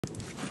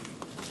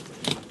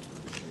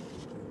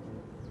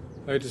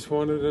I just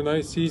wanted a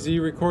nice, easy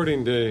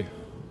recording day.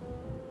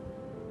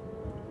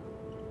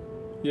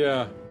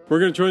 Yeah. We're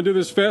going to try and do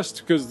this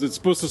fast because it's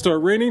supposed to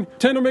start raining.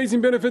 10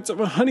 amazing benefits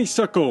of a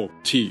honeysuckle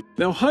tea.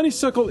 Now,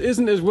 honeysuckle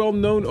isn't as well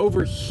known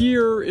over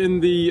here in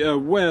the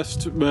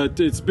West,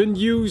 but it's been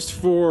used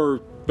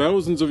for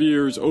thousands of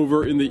years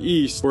over in the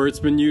East, where it's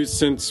been used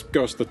since,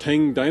 gosh, the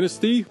Tang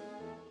Dynasty.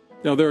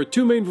 Now, there are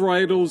two main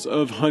varietals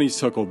of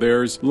honeysuckle.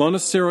 There's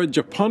Lonicera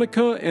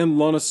japonica and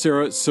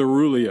Lonicera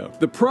caerulea.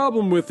 The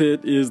problem with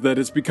it is that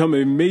it's become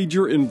a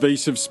major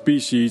invasive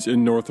species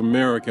in North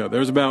America.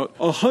 There's about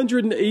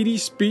 180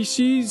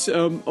 species,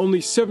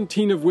 only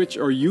 17 of which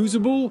are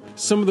usable.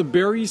 Some of the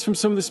berries from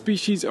some of the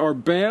species are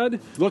bad.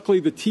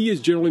 Luckily, the tea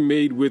is generally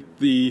made with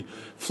the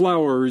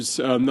flowers,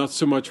 not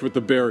so much with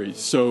the berries.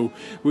 So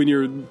when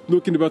you're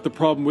looking about the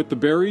problem with the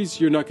berries,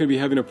 you're not going to be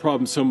having a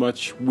problem so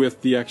much with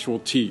the actual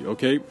tea,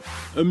 okay?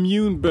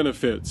 Immune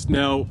benefits.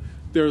 Now,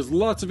 there's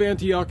lots of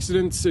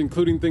antioxidants,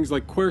 including things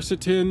like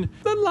quercetin,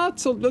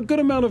 a good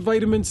amount of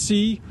vitamin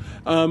C,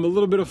 a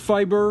little bit of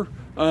fiber,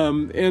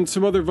 and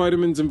some other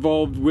vitamins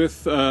involved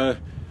with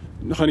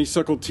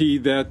honeysuckle tea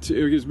that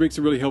makes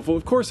it really helpful.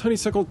 Of course,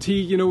 honeysuckle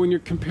tea, when you're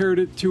compared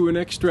it to an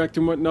extract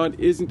and whatnot,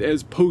 isn't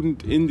as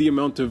potent in the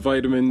amount of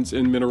vitamins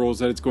and minerals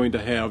that it's going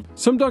to have.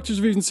 Some doctors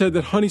have even said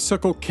that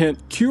honeysuckle can't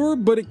cure,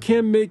 but it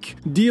can make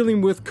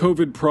dealing with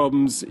COVID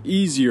problems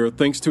easier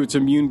thanks to its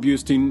immune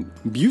boosting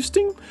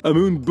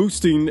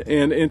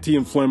and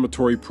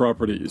anti-inflammatory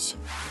properties.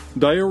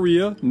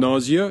 Diarrhea,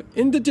 nausea,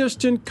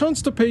 indigestion,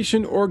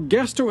 constipation, or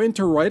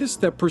gastroenteritis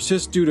that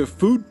persists due to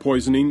food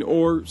poisoning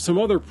or some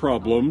other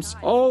problems,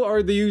 all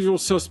are the usual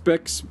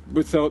suspects,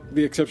 without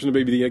the exception of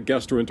maybe the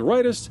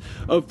gastroenteritis,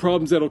 of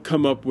problems that'll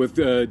come up with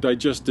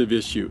digestive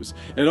issues.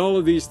 And all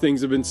of these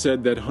things have been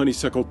said that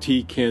honeysuckle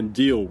tea can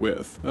deal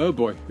with. Oh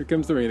boy, here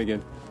comes the rain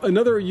again.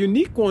 Another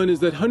unique one is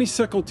that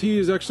honeysuckle tea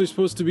is actually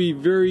supposed to be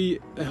very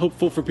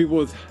helpful for people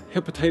with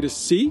hepatitis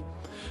C,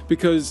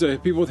 because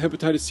people with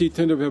hepatitis C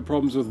tend to have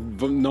problems with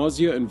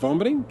nausea and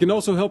vomiting. It can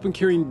also help in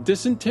curing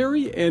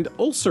dysentery and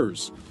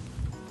ulcers.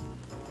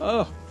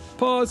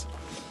 Pause.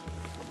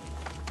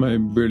 My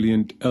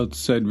brilliant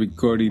outside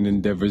recording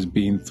endeavors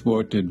being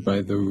thwarted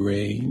by the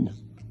rain.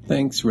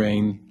 Thanks,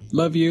 rain.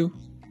 Love you,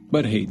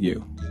 but hate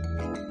you.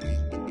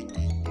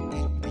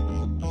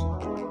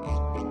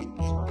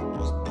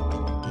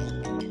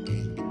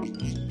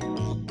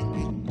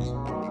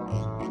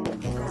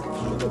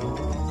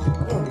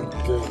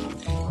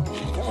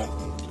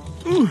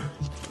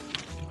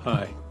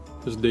 Hi,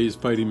 this day is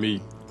fighting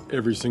me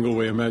every single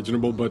way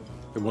imaginable, but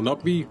it will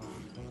not be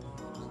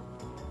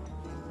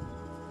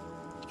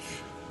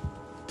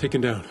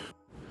taken down.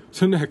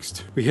 So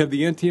next, we have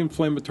the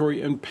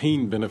anti-inflammatory and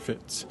pain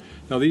benefits.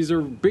 Now these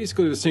are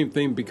basically the same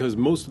thing because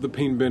most of the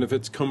pain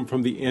benefits come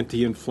from the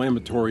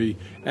anti-inflammatory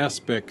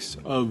aspects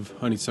of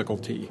honeysuckle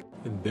tea.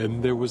 And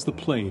then there was the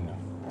plain.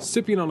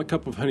 Sipping on a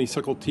cup of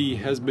honeysuckle tea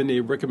has been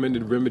a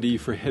recommended remedy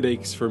for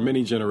headaches for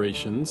many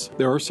generations.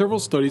 There are several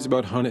studies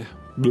about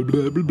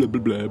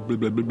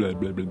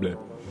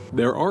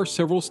There are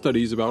several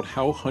studies about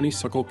how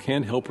honeysuckle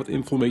can help with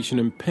inflammation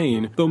and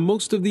pain, though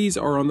most of these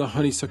are on the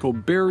honeysuckle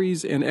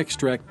berries and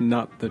extract,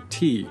 not the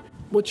tea.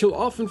 What you'll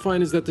often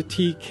find is that the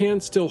tea can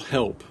still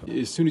help.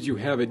 As soon as you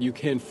have it, you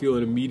can feel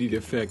an immediate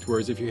effect,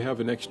 whereas if you have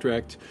an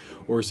extract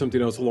or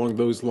something else along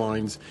those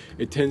lines,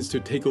 it tends to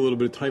take a little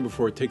bit of time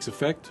before it takes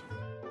effect.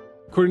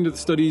 According to the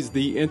studies,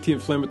 the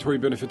anti-inflammatory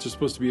benefits are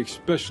supposed to be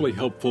especially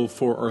helpful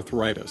for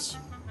arthritis.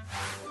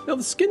 Now,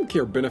 the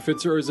skincare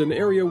benefits are as an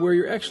area where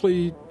you're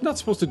actually not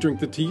supposed to drink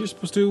the tea, you're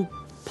supposed to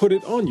put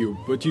it on you,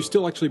 but you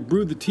still actually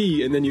brew the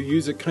tea and then you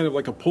use it kind of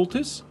like a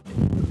poultice.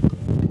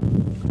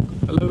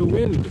 Hello,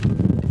 wind.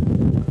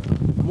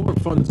 More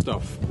fun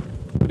stuff.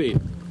 Ready?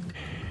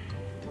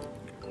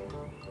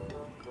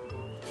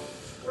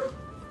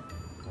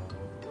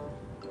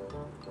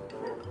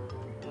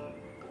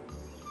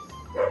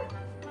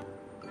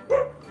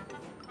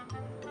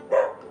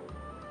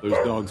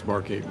 There's dogs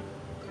barking.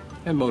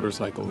 And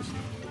motorcycles.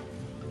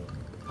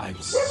 I'm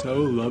so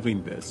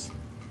loving this.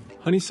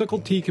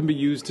 Honeysuckle tea can be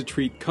used to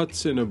treat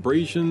cuts and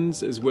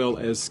abrasions as well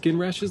as skin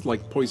rashes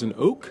like poison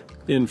oak.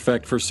 In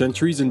fact, for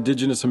centuries,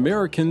 indigenous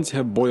Americans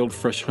have boiled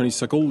fresh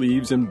honeysuckle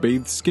leaves and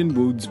bathed skin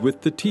wounds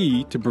with the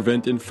tea to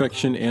prevent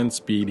infection and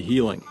speed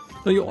healing.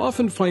 Now, you'll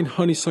often find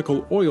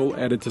honeysuckle oil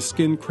added to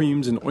skin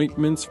creams and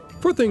ointments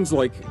for things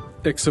like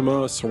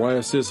eczema,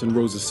 psoriasis, and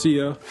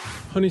rosacea.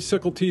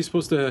 Honeysuckle tea is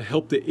supposed to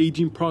help the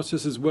aging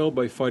process as well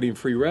by fighting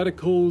free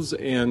radicals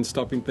and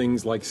stopping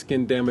things like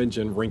skin damage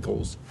and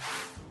wrinkles.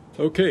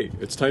 Okay,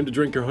 it's time to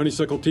drink your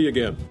honeysuckle tea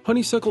again.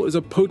 Honeysuckle is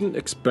a potent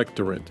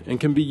expectorant and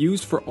can be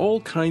used for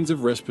all kinds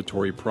of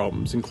respiratory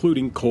problems,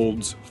 including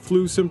colds,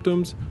 flu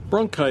symptoms,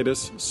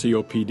 bronchitis,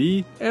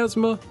 COPD,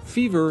 asthma,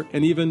 fever,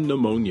 and even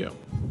pneumonia.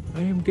 I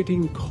am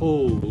getting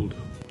cold.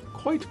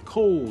 Quite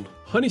cold.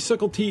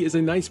 Honeysuckle tea is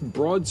a nice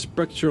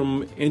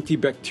broad-spectrum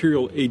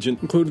antibacterial agent,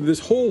 including this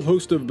whole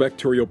host of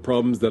bacterial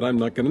problems that I'm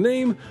not going to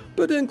name,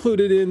 but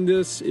included in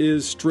this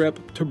is strep,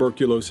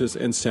 tuberculosis,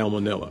 and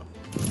salmonella.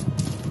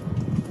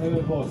 And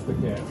I've lost the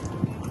cat.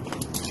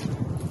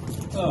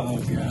 Oh,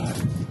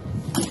 God.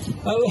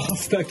 I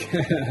lost that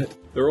cat.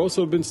 There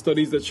also have been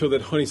studies that show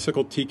that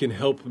honeysuckle tea can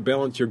help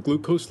balance your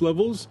glucose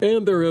levels,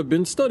 and there have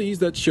been studies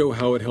that show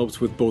how it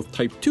helps with both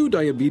type 2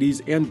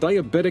 diabetes and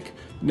diabetic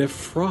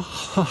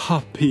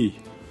nephropathy.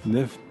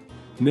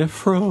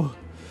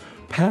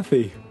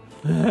 Nephropathy.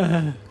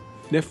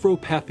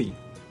 Nephropathy.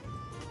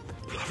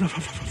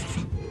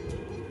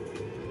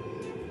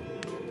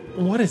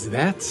 What is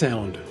that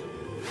sound?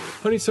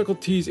 Honeysuckle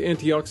tea's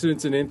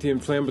antioxidants and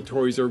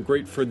anti-inflammatories are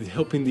great for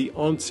helping the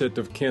onset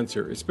of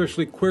cancer,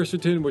 especially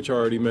quercetin, which I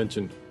already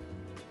mentioned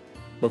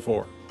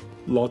before.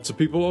 Lots of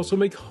people also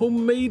make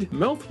homemade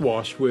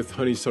mouthwash with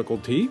honeysuckle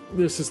tea.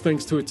 This is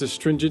thanks to its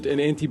astringent and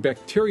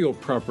antibacterial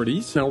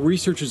properties. Now,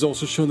 research has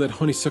also shown that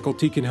honeysuckle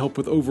tea can help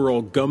with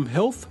overall gum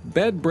health,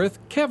 bad breath,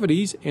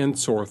 cavities, and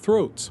sore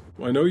throats.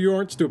 I know you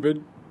aren't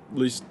stupid, at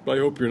least I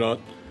hope you're not,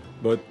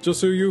 but just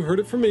so you heard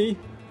it from me,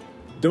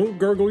 don't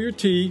gargle your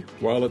tea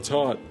while it's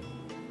hot.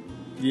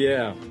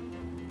 Yeah,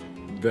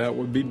 that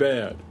would be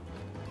bad.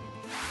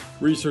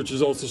 Research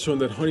has also shown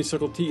that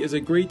honeysuckle tea is a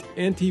great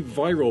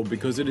antiviral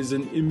because it is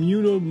an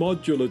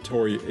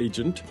immunomodulatory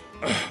agent,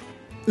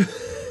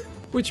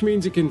 which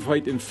means it can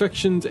fight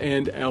infections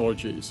and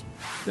allergies.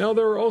 Now,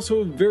 there are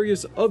also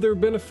various other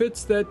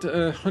benefits that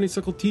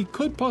honeysuckle tea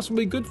could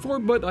possibly be good for,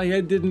 but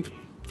I didn't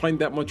find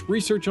that much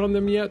research on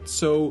them yet,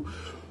 so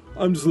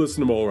I'm just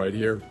listing them all right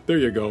here. There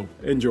you go.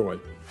 Enjoy.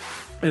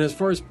 And as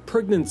far as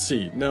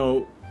pregnancy,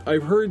 now,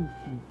 I've heard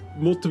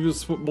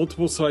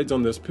multiple sides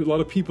on this. A lot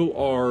of people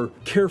are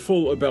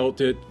careful about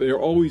it. They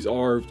always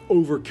are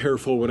over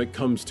careful when it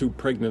comes to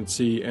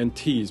pregnancy and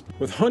teas.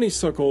 With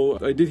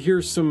honeysuckle, I did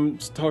hear some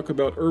talk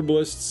about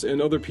herbalists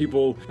and other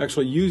people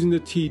actually using the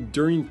tea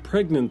during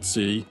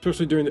pregnancy,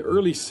 especially during the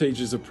early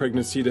stages of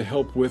pregnancy, to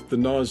help with the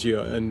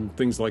nausea and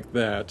things like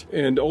that.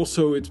 And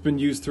also it's been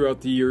used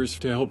throughout the years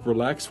to help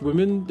relax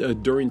women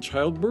during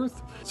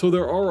childbirth. So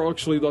there are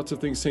actually lots of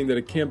things saying that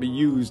it can be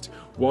used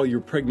while you're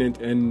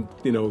pregnant and,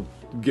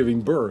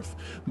 giving birth.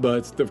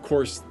 But of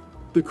course,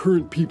 the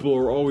current people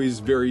are always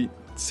very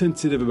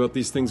sensitive about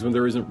these things when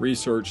there isn't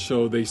research,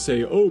 so they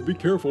say, oh, be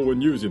careful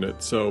when using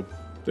it. So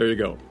there you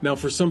go. Now,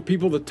 for some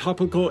people, the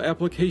topical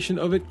application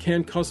of it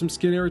can cause some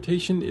skin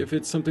irritation if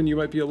it's something you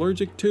might be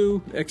allergic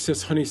to.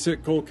 Excess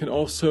honeysuckle can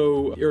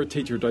also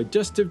irritate your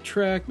digestive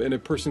tract, and a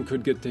person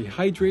could get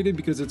dehydrated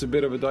because it's a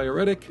bit of a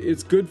diuretic.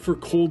 It's good for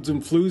colds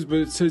and flus, but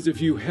it says if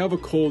you have a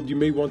cold, you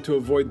may want to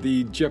avoid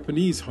the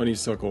Japanese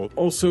honeysuckle.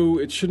 Also,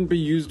 it shouldn't be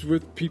used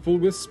with people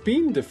with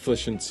spleen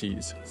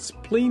deficiencies.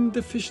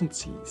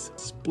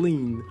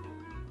 Spleen.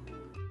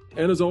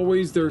 And as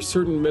always, there are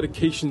certain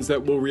medications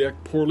that will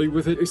react poorly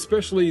with it,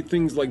 especially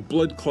things like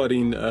blood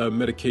clotting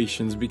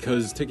medications,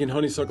 because taking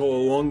honeysuckle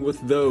along with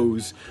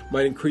those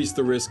might increase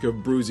the risk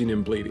of bruising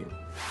and bleeding.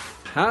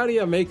 How do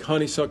you make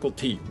honeysuckle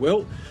tea?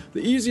 Well, the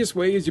easiest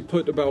way is you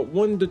put about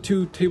 1 to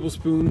 2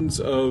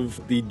 tablespoons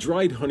of the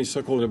dried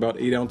honeysuckle in about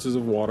 8 ounces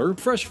of water.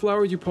 Fresh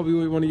flowers, you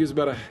probably want to use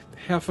about a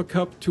half a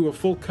cup to a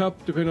full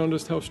cup, depending on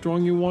just how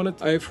strong you want it.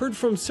 I've heard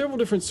from several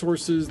different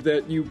sources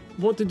that you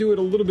want to do it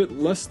a little bit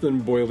less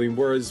than boiling,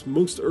 whereas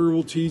most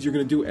herbal teas you're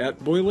going to do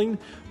at boiling.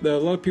 A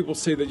lot of people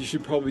say that you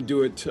should probably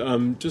do it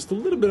just a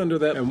little bit under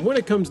that. And when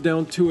it comes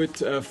down to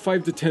it,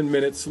 5 to 10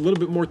 minutes, a little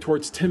bit more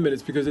towards 10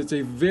 minutes, because it's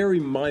a very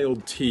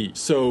mild tea.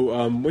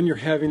 So when you're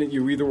having it,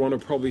 you either want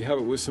to probably have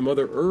it with some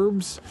other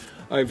herbs.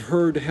 I've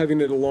heard having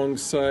it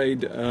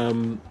alongside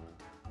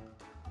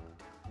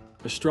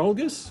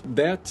astragalus,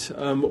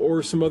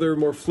 or some other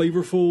more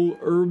flavorful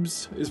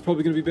herbs is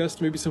probably going to be best.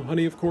 Maybe some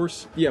honey, of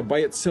course. Yeah, by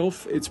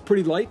itself, it's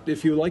pretty light.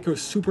 If you like a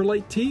super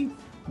light tea,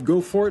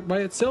 go for it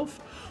by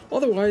itself.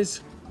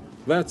 Otherwise,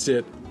 that's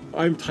it.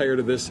 I'm tired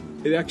of this.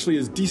 It actually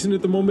is decent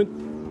at the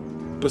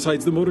moment,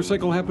 besides the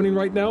motorcycle happening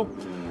right now.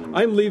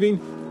 I'm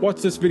leaving.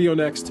 Watch this video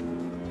next.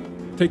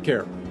 Take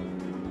care.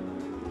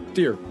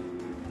 Dear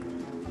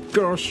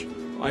gosh,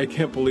 I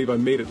can't believe I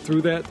made it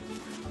through that.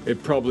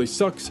 It probably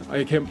sucks.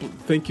 I can't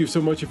thank you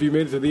so much if you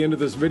made it to the end of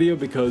this video,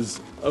 because,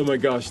 oh my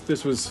gosh,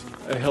 this was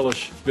a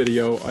hellish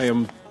video. I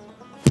am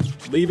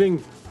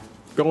leaving,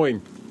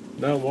 going,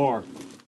 no more.